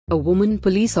A woman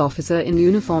police officer in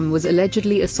uniform was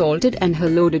allegedly assaulted and her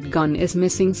loaded gun is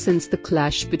missing since the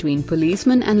clash between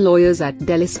policemen and lawyers at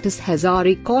Delhi's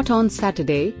Hazari Court on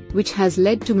Saturday, which has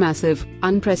led to massive,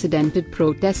 unprecedented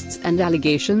protests and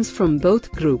allegations from both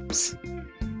groups.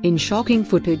 In shocking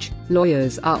footage,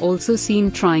 lawyers are also seen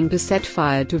trying to set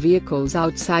fire to vehicles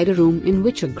outside a room in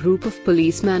which a group of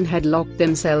policemen had locked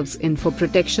themselves in for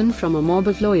protection from a mob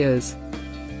of lawyers.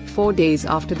 4 days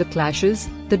after the clashes,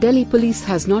 the Delhi police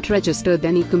has not registered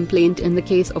any complaint in the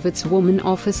case of its woman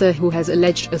officer who has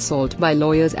alleged assault by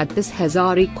lawyers at this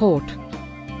Hazari court.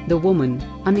 The woman,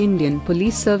 an Indian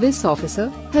police service officer,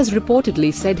 has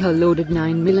reportedly said her loaded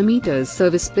 9mm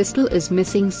service pistol is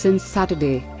missing since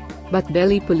Saturday. But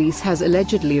Delhi police has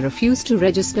allegedly refused to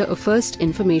register a first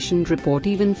information report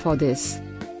even for this.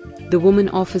 The woman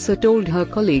officer told her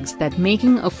colleagues that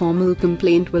making a formal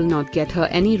complaint will not get her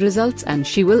any results and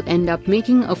she will end up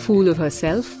making a fool of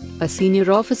herself, a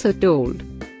senior officer told.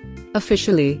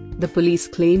 Officially, the police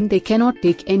claim they cannot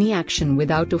take any action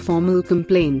without a formal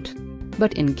complaint.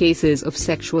 But in cases of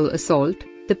sexual assault,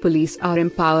 the police are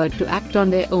empowered to act on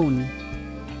their own.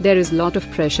 There is lot of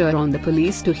pressure on the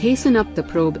police to hasten up the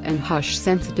probe and hush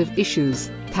sensitive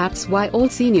issues. That's why all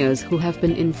seniors who have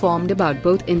been informed about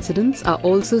both incidents are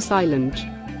also silent.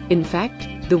 In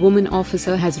fact, the woman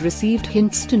officer has received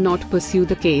hints to not pursue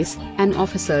the case, an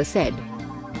officer said.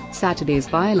 Saturday's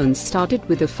violence started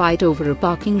with a fight over a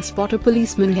parking spot. A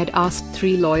policeman had asked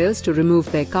 3 lawyers to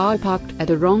remove their car parked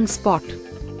at a wrong spot.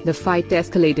 The fight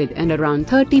escalated and around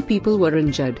 30 people were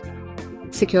injured.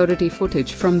 Security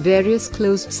footage from various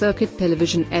closed-circuit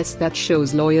televisions that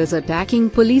shows lawyers attacking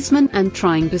policemen and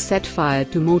trying to set fire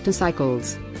to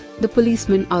motorcycles. The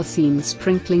policemen are seen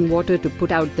sprinkling water to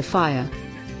put out the fire.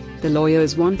 The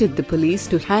lawyers wanted the police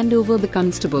to hand over the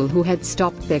constable who had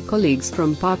stopped their colleagues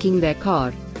from parking their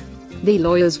car. The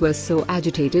lawyers were so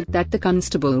agitated that the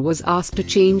constable was asked to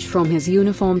change from his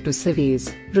uniform to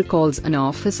civvies, recalls an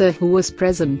officer who was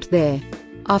present there.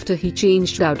 After he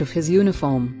changed out of his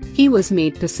uniform, he was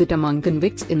made to sit among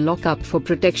convicts in lockup for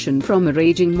protection from a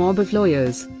raging mob of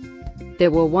lawyers.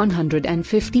 There were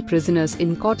 150 prisoners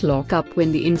in court lockup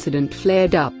when the incident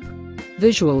flared up.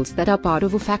 Visuals that are part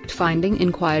of a fact-finding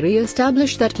inquiry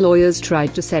establish that lawyers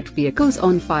tried to set vehicles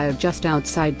on fire just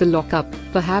outside the lockup,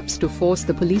 perhaps to force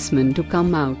the policemen to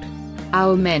come out.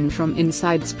 Our men from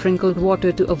inside sprinkled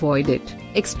water to avoid it,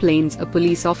 explains a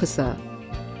police officer.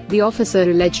 The officer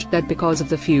alleged that because of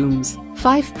the fumes,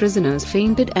 5 prisoners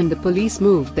fainted and the police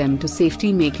moved them to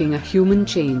safety, making a human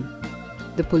chain.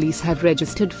 The police have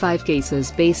registered 5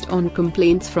 cases based on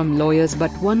complaints from lawyers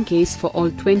but 1 case for all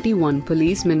 21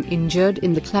 policemen injured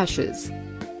in the clashes.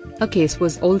 A case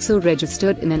was also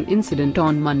registered in an incident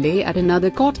on Monday at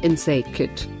another court in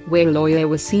Saket, where a lawyer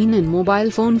was seen in mobile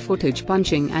phone footage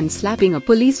punching and slapping a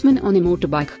policeman on a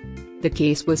motorbike. The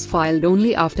case was filed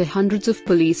only after hundreds of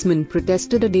policemen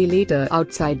protested a day later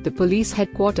outside the police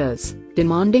headquarters,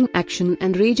 demanding action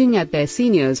and raging at their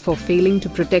seniors for failing to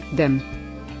protect them.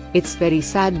 It's very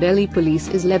sad Delhi police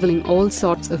is leveling all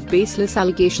sorts of baseless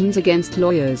allegations against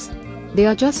lawyers. They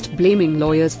are just blaming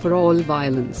lawyers for all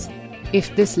violence.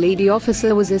 If this lady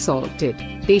officer was assaulted,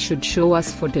 they should show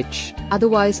us footage,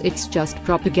 otherwise it's just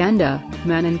propaganda,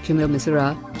 Manan Kumar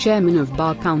Misra, chairman of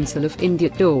Bar Council of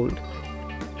India told.